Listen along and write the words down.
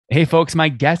Hey, folks, my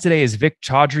guest today is Vic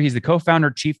Chaudhry. He's the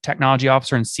co-founder, chief technology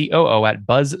officer, and COO at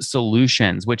Buzz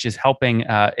Solutions, which is helping.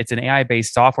 It's an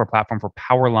AI-based software platform for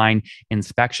power line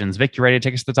inspections. Vic, you ready to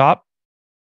take us to the top?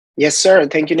 Yes, sir.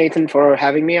 Thank you, Nathan, for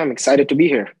having me. I'm excited to be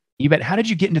here. You bet. How did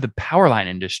you get into the power line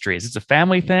industry? Is this a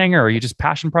family thing, or are you just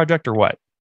passion project, or what?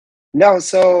 No,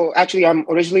 so actually, I'm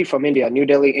originally from India, New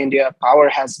Delhi, India. Power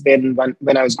has been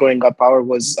when I was growing up. Power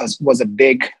was a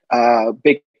big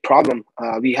problem.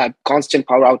 We had constant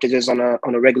power outages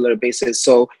on a regular basis.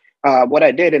 So what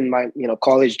I did in my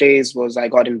college days was I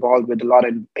got involved with a lot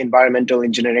of environmental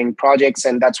engineering projects,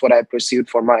 and that's what I pursued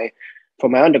for my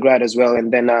undergrad as well.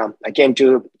 And then I came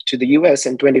to the US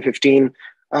in 2015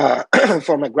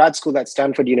 for my grad school at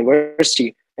Stanford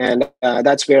University. And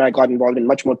that's where I got involved in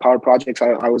much more power projects.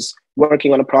 I was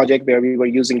working on a project where we were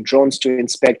using drones to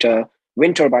inspect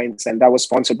wind turbines, and that was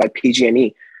sponsored by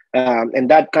PG&E. And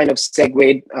that kind of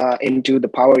segued into the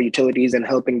power utilities and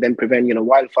helping them prevent,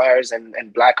 wildfires and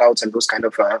blackouts and those kind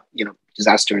of,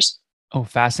 disasters. Oh,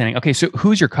 fascinating. Okay, so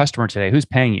who's your customer today? Who's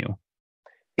paying you?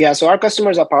 Yeah, so our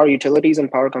customers are power utilities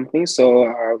and power companies.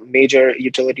 So major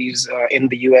utilities in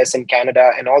the US and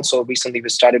Canada, and also recently we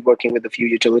started working with a few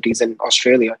utilities in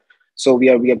Australia. So we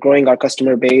are growing our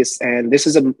customer base, and this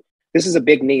is a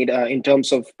big need in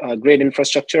terms of grid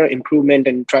infrastructure improvement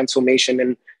and transformation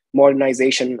and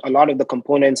modernization. A lot of the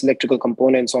components, electrical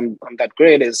components on that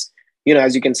grid is,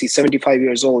 as you can see, 75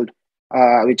 years old,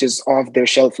 which is off their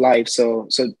shelf life. So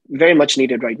very much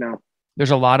needed right now. There's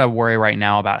a lot of worry right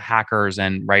now about hackers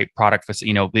and product,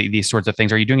 these sorts of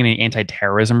things. Are you doing any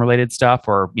anti-terrorism related stuff,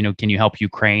 or can you help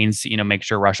Ukraine's make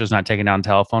sure Russia's not taking down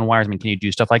telephone wires? I mean, can you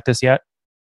do stuff like this yet?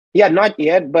 Yeah, not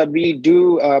yet, but we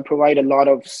do provide a lot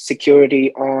of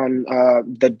security on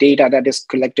the data that is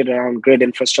collected around grid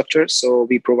infrastructure. So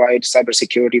we provide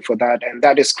cybersecurity for that, and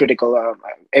that is critical.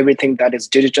 Everything that is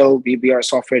digital, we are a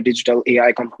software digital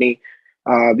AI company.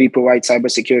 We provide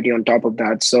cybersecurity on top of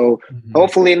that. So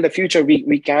hopefully in the future,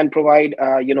 we can provide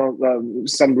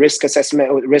some risk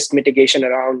assessment, risk mitigation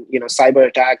around cyber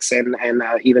attacks and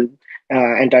even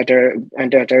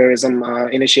anti-terrorism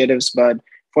initiatives. But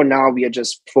for now, we are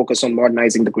just focused on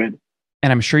modernizing the grid.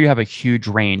 And I'm sure you have a huge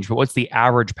range, but what's the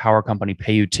average power company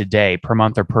pay you today per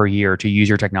month or per year to use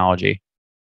your technology?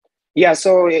 Yeah,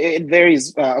 so it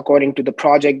varies according to the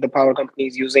project the power company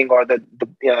is using, or the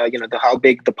how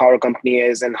big the power company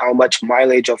is and how much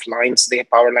mileage of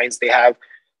power lines they have.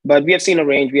 But we have seen a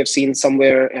range. We have seen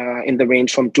somewhere in the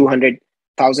range from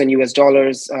 200,000 US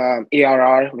dollars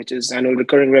ARR, which is annual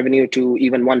recurring revenue, to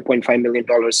even $1.5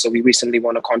 million. So we recently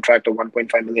won a contract of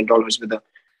 $1.5 million with a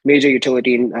major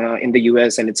utility in the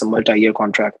US, and it's a multi-year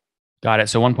contract. Got it.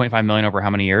 So 1.5 million over how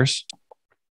many years?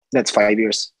 That's 5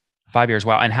 years. 5 years.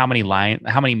 Wow. And how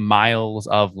many miles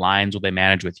of lines will they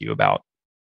manage with you about?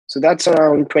 So that's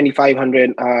around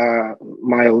 2,500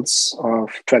 miles of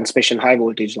transmission high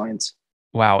voltage lines.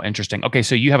 Wow. Interesting. Okay.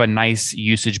 So you have a nice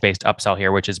usage-based upsell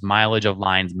here, which is mileage of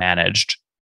lines managed.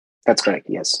 That's correct.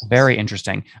 Yes. Very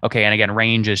interesting. Okay. And again,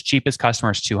 range is cheapest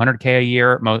customer is 200K a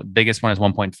year. Biggest one is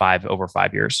 1.5 over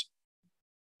 5 years.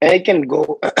 And it can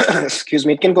go, excuse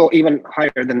me, it can go even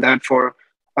higher than that for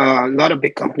a lot of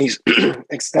big companies,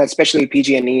 especially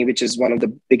PG&E, which is one of the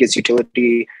biggest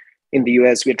utility in the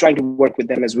US. We're trying to work with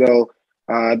them as well.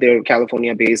 They're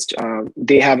California based.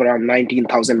 They have around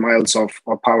 19,000 miles of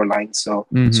power lines. So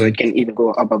it can even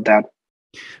go above that.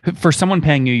 For someone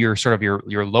paying you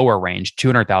your lower range,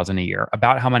 200,000 a year,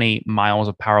 about how many miles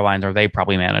of power lines are they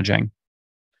probably managing?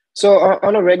 So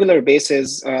on a regular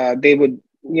basis, they would,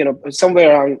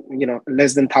 somewhere around,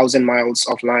 less than 1,000 miles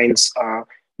of lines.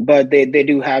 But they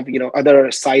do have, other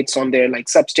sites on there like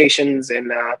substations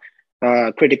and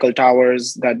critical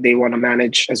towers that they want to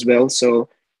manage as well. So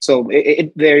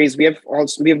it varies. We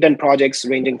have done projects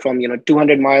ranging from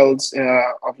 200 miles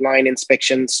of line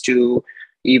inspections to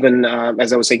even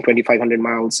as I was saying 2,500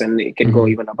 miles, and it can go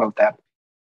even above that.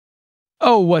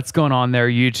 Oh, what's going on there,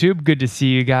 YouTube? Good to see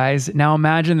you guys. Now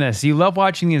imagine this. You love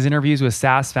watching these interviews with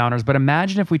SaaS founders, but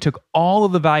imagine if we took all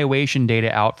of the valuation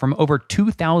data out from over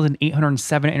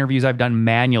 2,807 interviews I've done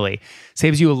manually.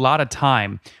 Saves you a lot of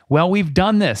time. Well, we've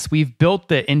done this. We've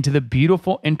built it into the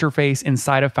beautiful interface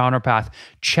inside of FounderPath.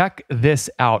 Check this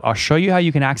out. I'll show you how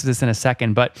you can access this in a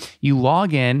second, but you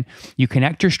log in, you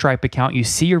connect your Stripe account, you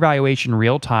see your valuation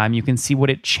real time. You can see what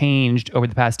it changed over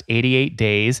the past 88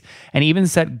 days and even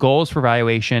set goals for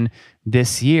valuation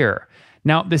this year.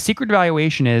 Now, the secret to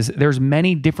valuation is there's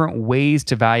many different ways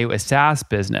to value a SaaS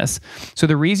business. So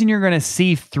the reason you're going to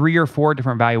see 3 or 4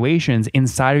 different valuations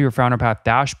inside of your FounderPath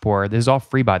dashboard, this is all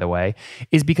free by the way,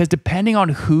 is because depending on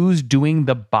who's doing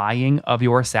the buying of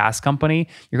your SaaS company,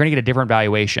 you're going to get a different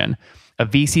valuation. A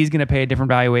VC is going to pay a different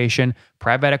valuation.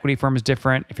 Private equity firm is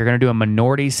different. If you're going to do a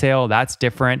minority sale, that's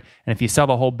different. And if you sell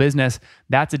the whole business,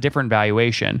 that's a different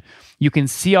valuation. You can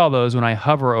see all those when I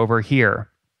hover over here.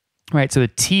 Right. So the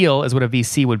teal is what a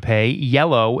VC would pay.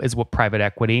 Yellow is what private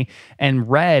equity. And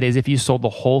red is if you sold the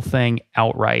whole thing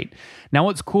outright. Now,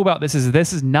 what's cool about this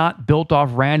is not built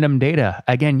off random data.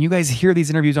 Again, you guys hear these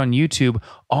interviews on YouTube.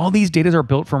 All these data are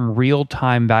built from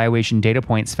real-time valuation data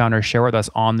points founders share with us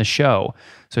on the show.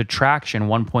 So traction,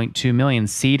 1.2 million,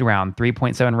 seed round,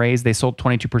 3.7 raise. They sold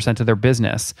 22% of their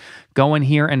business. Go in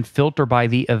here and filter by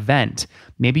the event.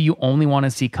 Maybe you only want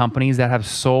to see companies that have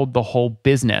sold the whole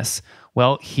business.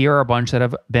 Well, here are a bunch that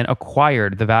have been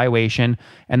acquired, the valuation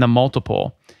and the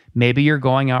multiple. Maybe you're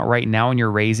going out right now and you're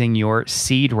raising your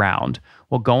seed round.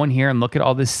 Well, go in here and look at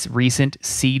all this recent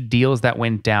seed deals that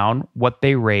went down, what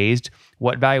they raised,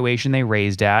 what valuation they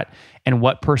raised at, and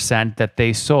what percent that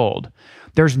they sold.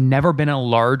 There's never been a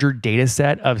larger data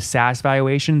set of SaaS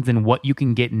valuations than what you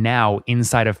can get now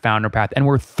inside of FounderPath, and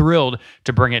we're thrilled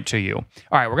to bring it to you. All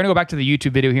right, we're going to go back to the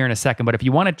YouTube video here in a second, but if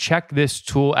you want to check this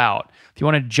tool out, if you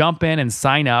want to jump in and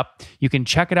sign up, you can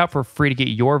check it out for free to get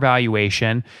your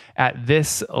valuation at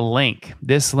this link,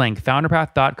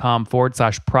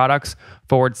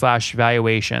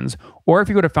 founderpath.com/products/valuations. Or if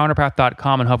you go to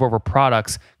founderpath.com and hover over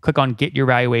products, click on get your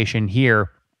valuation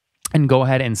here and go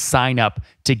ahead and sign up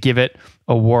to give it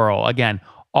a whirl. Again,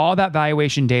 all that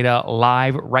valuation data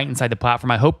live right inside the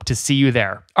platform. I hope to see you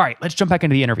there. All right, let's jump back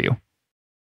into the interview.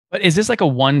 But is this like a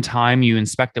one-time you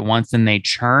inspect it once and they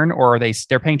churn, or are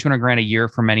they're paying 200 grand a year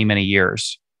for many, many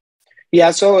years?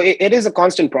 Yeah, so it is a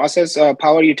constant process.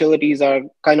 Power utilities are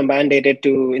kind of mandated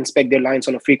to inspect their lines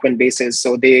on a frequent basis.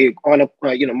 So they, on a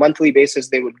monthly basis,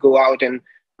 they would go out and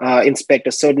inspect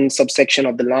a certain subsection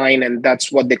of the line, and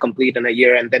that's what they complete in a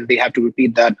year, and then they have to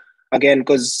repeat that again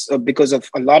because of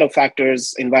a lot of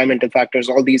factors, environmental factors.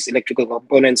 All these electrical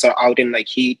components are out in like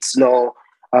heat, snow,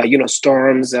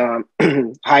 storms,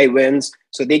 high winds,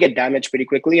 so they get damaged pretty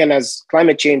quickly. And as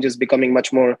climate change is becoming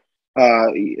much more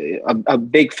a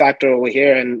big factor over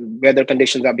here, and weather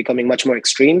conditions are becoming much more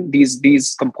extreme,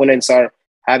 these components are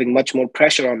having much more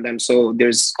pressure on them. So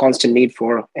there's constant need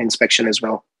for inspection as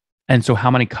well. And so how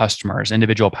many customers,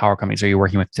 individual power companies, are you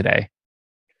working with today?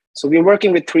 So we're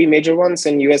working with 3 major ones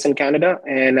in US and Canada,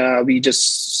 and we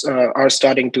just are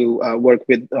starting to work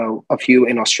with a few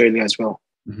in Australia as well.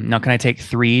 Now, can I take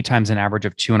 3 times an average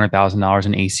of $200,000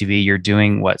 in ACV? You're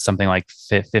doing what, something like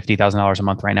 $50,000 a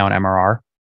month right now in MRR?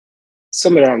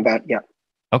 Somewhere around that, yeah.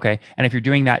 Okay. And if you're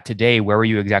doing that today, where were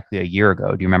you exactly a year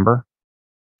ago? Do you remember?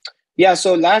 Yeah,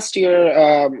 so last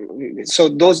year, so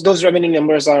those revenue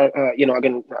numbers are,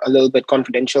 again, a little bit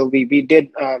confidential. We did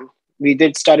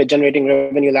started generating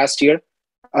revenue last year,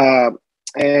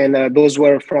 and those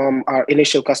were from our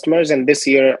initial customers. And this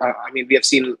year, we have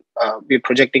seen we're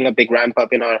projecting a big ramp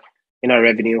up in our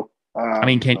revenue.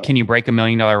 Can you break $1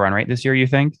 million run rate this year, you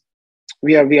think?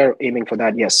 We are aiming for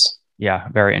that. Yes. Yeah,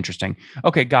 very interesting.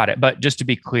 Okay, got it. But just to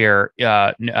be clear,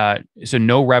 so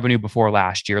no revenue before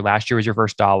last year. Last year was your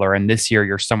first dollar, and this year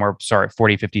you're somewhere, $40,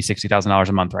 $50, $60,000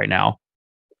 a month right now.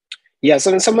 Yeah,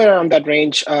 so somewhere around that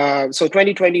range. So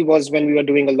 2020 was when we were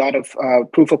doing a lot of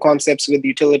proof of concepts with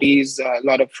utilities, a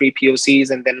lot of free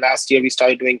POCs, and then last year we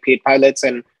started doing paid pilots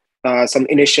and some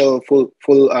initial full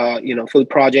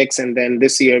projects, and then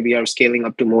this year we are scaling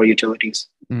up to more utilities.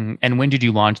 And when did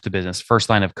you launch the business?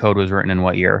 First line of code was written in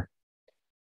what year?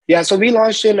 Yeah, so we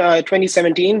launched in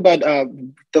 2017, but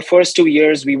the first 2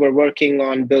 years we were working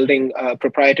on building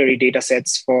proprietary data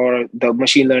sets for the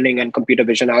machine learning and computer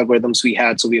vision algorithms we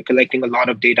had. So we were collecting a lot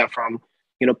of data from,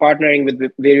 partnering with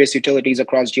various utilities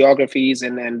across geographies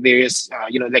and then various,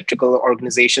 electrical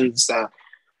organizations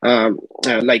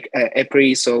like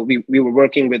EPRI. So we were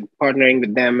partnering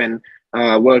with them and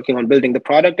working on building the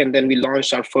product, and then we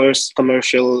launched our first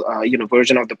commercial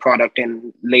version of the product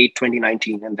in late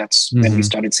 2019, and that's when we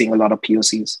started seeing a lot of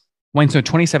POCs. So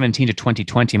 2017 to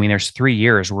 2020, there's 3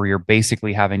 years where you're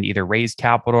basically having to either raise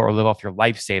capital or live off your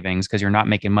life savings because you're not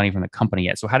making money from the company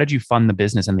yet. So how did you fund the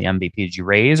business and the MVP? Did you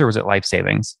raise, or was it life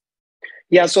savings?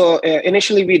 Yeah, so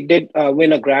initially we did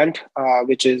win a grant,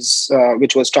 which was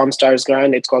Tom Starr's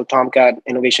grant. It's called Tomcat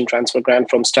Innovation Transfer Grant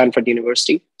from Stanford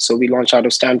University. So we launched out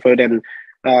of Stanford, and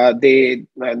they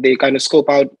kind of scope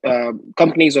out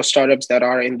companies or startups that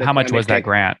are in the. How much was that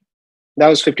grant? That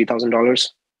was $50,000.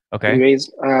 Okay. We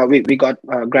raised, we got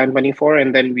grant money for,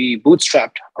 and then we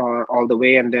bootstrapped all the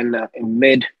way, and then in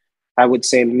mid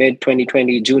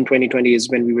 2020, June 2020 is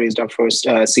when we raised our first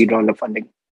seed round of funding.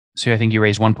 So I think you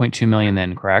raised 1.2 million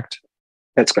then, correct?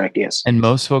 That's correct, yes. And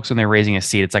most folks, when they're raising a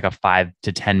seed, it's like a 5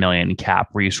 to 10 million cap.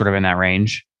 Were you sort of in that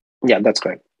range? Yeah, that's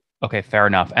correct. Okay, fair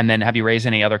enough. And then have you raised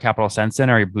any other capital since then,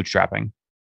 or are you bootstrapping?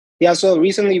 Yeah, so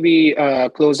recently we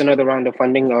closed another round of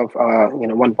funding of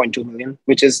 1.2 million,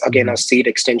 which is again a Mhm. seed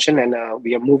extension, and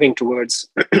we are moving towards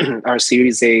our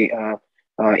Series A,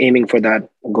 aiming for that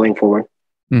going forward.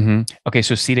 Okay,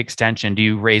 so seed extension, do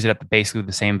you raise it at basically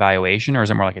the same valuation, or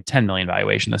is it more like a 10 million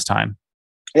valuation this time?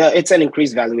 Yeah, it's an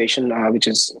increased valuation, which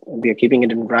is we are keeping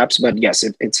it in wraps, but yes,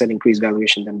 it's an increased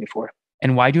valuation than before.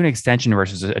 And why do an extension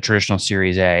versus a traditional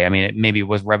Series A? I mean, maybe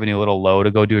was revenue a little low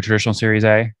to go do a traditional Series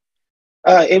A?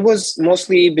 It was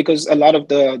mostly because a lot of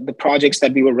the projects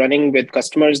that we were running with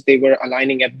customers, they were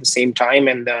aligning at the same time,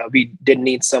 and we did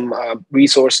need some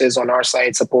resources on our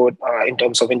side support in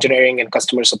terms of engineering and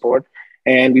customer support,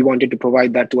 and we wanted to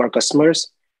provide that to our customers.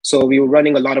 So we were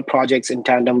running a lot of projects in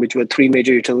tandem, which were three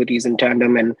major utilities in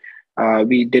tandem, and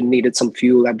we did needed some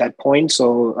fuel at that point.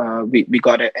 So we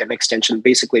got an extension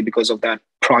basically because of that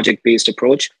project based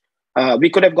approach. We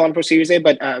could have gone for Series A,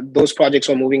 but those projects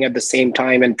were moving at the same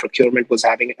time, and procurement was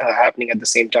happening at the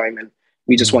same time, and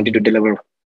we just wanted to Hmm. deliver.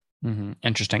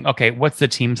 Interesting. Okay, what's the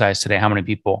team size today? How many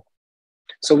people?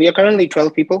 So we are currently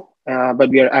 12 people, but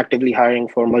we are actively hiring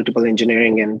for multiple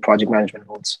engineering and project management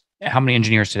roles. How many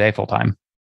engineers today full time?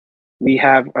 We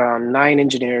have nine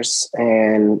engineers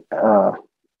and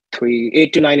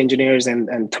eight to nine engineers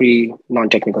and three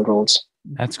non-technical roles.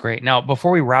 That's great. Now,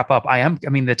 before we wrap up, I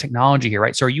mean, the technology here,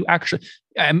 right? So are you actually,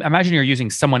 I imagine you're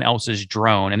using someone else's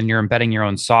drone and then you're embedding your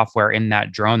own software in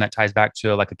that drone that ties back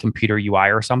to like a computer UI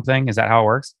or something. Is that how it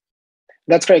works?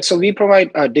 That's correct. So we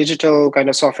provide a digital kind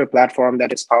of software platform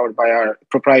that is powered by our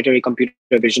proprietary computer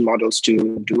vision models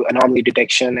to do anomaly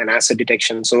detection and asset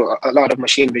detection. So a lot of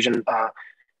machine vision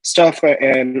stuff,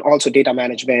 and also data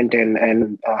management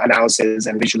and analysis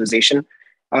and visualization.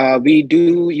 We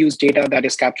do use data that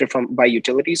is captured from by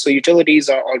utilities. So utilities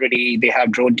are already, they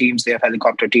have drone teams, they have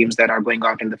helicopter teams that are going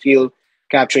out in the field,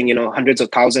 capturing hundreds of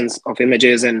thousands of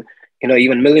images, and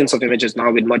even millions of images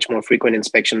now with much more frequent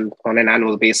inspection on an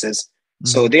annual basis.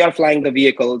 So Hmm. they are flying the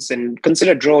vehicles, and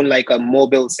consider drone like a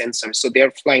mobile sensor. So they are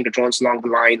flying the drones along the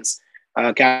lines,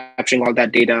 capturing all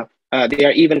that data. They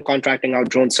are even contracting out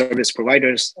drone service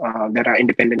providers that are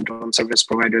independent drone service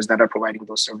providers that are providing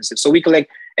those services. So we collect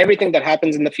everything that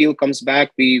happens in the field, comes back,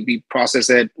 we process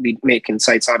it, we make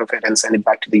insights out of it, and send it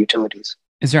back to the utilities.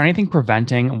 Is there anything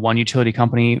preventing one utility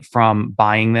company from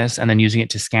buying this and then using it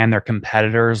to scan their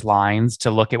competitors' lines to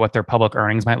look at what their public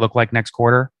earnings might look like next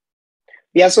quarter?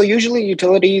 Yeah, so usually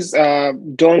utilities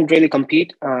don't really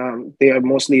compete. They are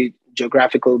mostly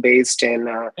geographical based, and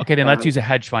Okay, then let's use a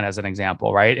hedge fund as an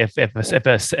example, right? If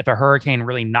a hurricane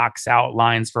really knocks out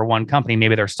lines for one company,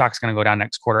 maybe their stock's going to go down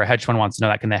next quarter. A hedge fund wants to know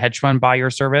that. Can the hedge fund buy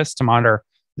your service to monitor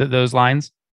those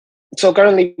lines? so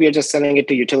currently we are just selling it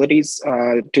to utilities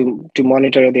to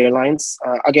monitor their lines.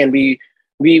 Again,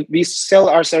 we sell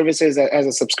our services as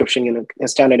a subscription, a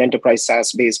standard enterprise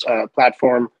SaaS based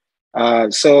platform.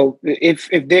 So if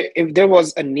there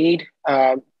was a need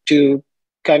to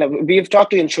kind of, we've talked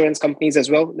to insurance companies as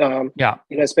well, Yeah.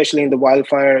 especially in the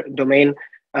wildfire domain,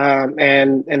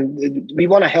 and we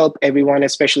want to help everyone,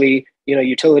 especially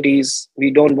utilities.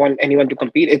 We don't want anyone to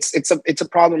compete. It's a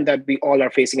problem that we all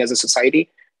are facing as a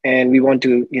society, and we want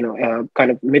to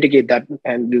kind of mitigate that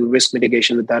and do risk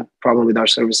mitigation with that problem with our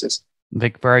services.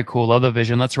 Like very cool. Love the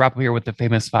vision. Let's wrap up here with the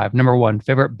famous five. Number one,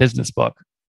 favorite business book.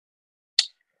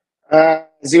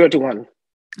 Zero to One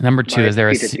Number two,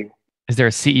 by Peter Thiel. is there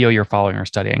a CEO you're following or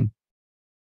studying?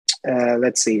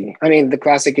 Let's see. I mean, the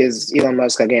classic is Elon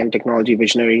Musk, again, technology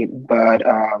visionary, but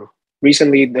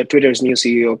recently the Twitter's new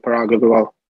CEO, Parag Agrawal,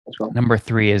 as well. Number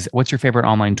three is what's your favorite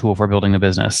online tool for building a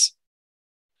business?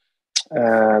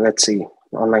 Let's see.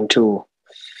 Online tool.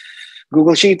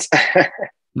 Google Sheets.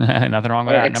 Nothing wrong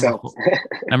with Or that. Excel.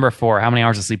 Number four, how many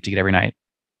hours of sleep do you get every night?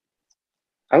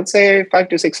 I would say 5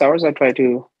 to 6 hours. I try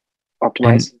to And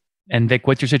optimize. and Vic,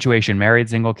 what's your situation? Married,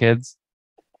 single, kids?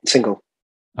 Single.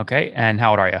 Okay. And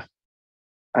how old are you?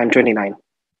 I'm 29.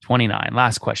 29.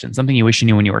 Last question. Something you wish you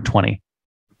knew when you were 20.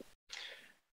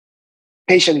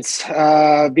 Patience.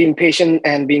 Being patient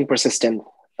and being persistent.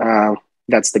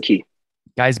 That's the key.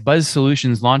 Guys, Buzz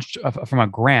Solutions launched from a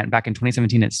grant back in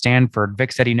 2017 at Stanford.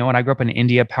 Vic said, when I grew up in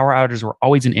India, power outages were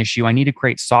always an issue. I need to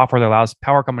create software that allows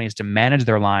power companies to manage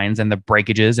their lines and the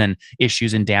breakages and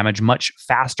issues and damage much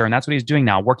faster. And that's what he's doing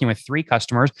now, working with three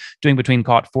customers, doing between,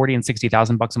 call it 40 and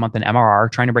 60,000 bucks a month in MRR,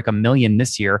 trying to break $1 million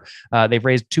this year. They've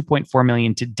raised 2.4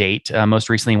 million to date, most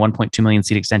recently 1.2 million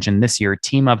seat extension this year. A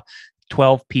team of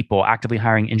 12 people actively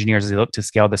hiring engineers as they look to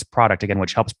scale this product, again,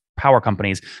 which helps power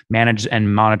companies manage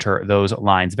and monitor those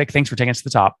lines. Vic, thanks for taking us to the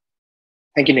top.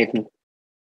 Thank you, Nathan.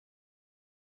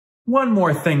 One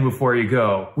more thing before you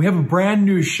go. We have a brand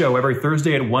new show every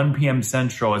Thursday at 1 p.m.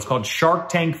 Central. It's called Shark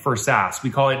Tank for SaaS. We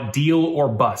call it Deal or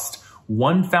Bust.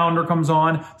 One founder comes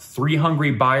on, 3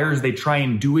 hungry buyers, they try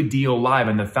and do a deal live,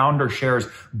 and the founder shares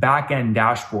back-end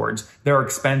dashboards, their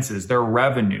expenses, their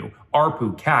revenue,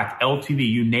 ARPU, CAC, LTV,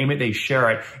 you name it, they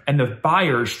share it. And the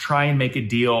buyers try and make a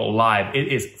deal live. It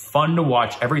is fun to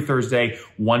watch every Thursday,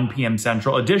 1 p.m.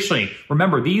 Central. Additionally,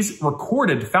 remember, these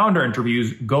recorded founder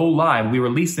interviews go live. We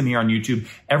release them here on YouTube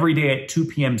every day at 2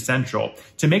 p.m. Central.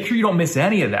 To make sure you don't miss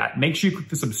any of that, make sure you click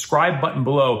the subscribe button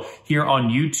below here on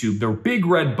YouTube, the big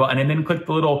red button, and then click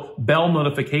the little bell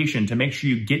notification to make sure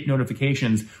you get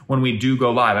notifications when we do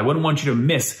go live. I wouldn't want you to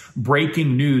miss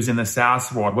breaking news in the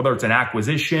SaaS world, whether it's an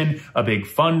acquisition, a big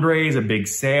fundraise, a big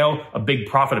sale, a big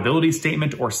profitability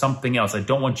statement, or something else. I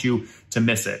don't want you to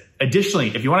miss it.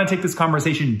 Additionally, if you want to take this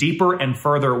conversation deeper and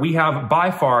further, we have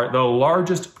by far the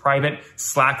largest private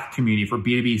Slack community for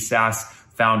B2B SaaS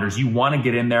founders. You want to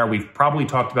get in there. We've probably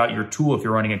talked about your tool if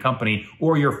you're running a company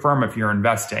or your firm if you're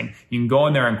investing. You can go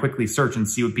in there and quickly search and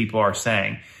see what people are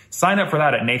saying. Sign up for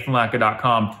that at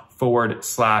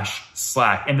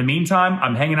nathanlatka.com/Slack. In the meantime,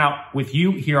 I'm hanging out with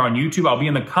you here on YouTube. I'll be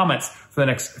in the comments for the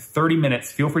next 30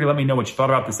 minutes. Feel free to let me know what you thought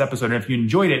about this episode. And if you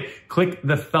enjoyed it, click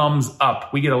the thumbs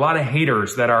up. We get a lot of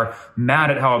haters that are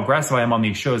mad at how aggressive I am on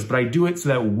these shows, but I do it so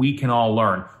that we can all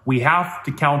learn. We have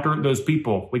to counter those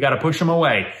people. We got to push them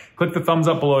away. Click the thumbs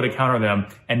up below to counter them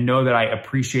and know that I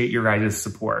appreciate your guys'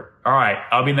 support. All right,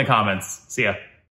 I'll be in the comments. See ya.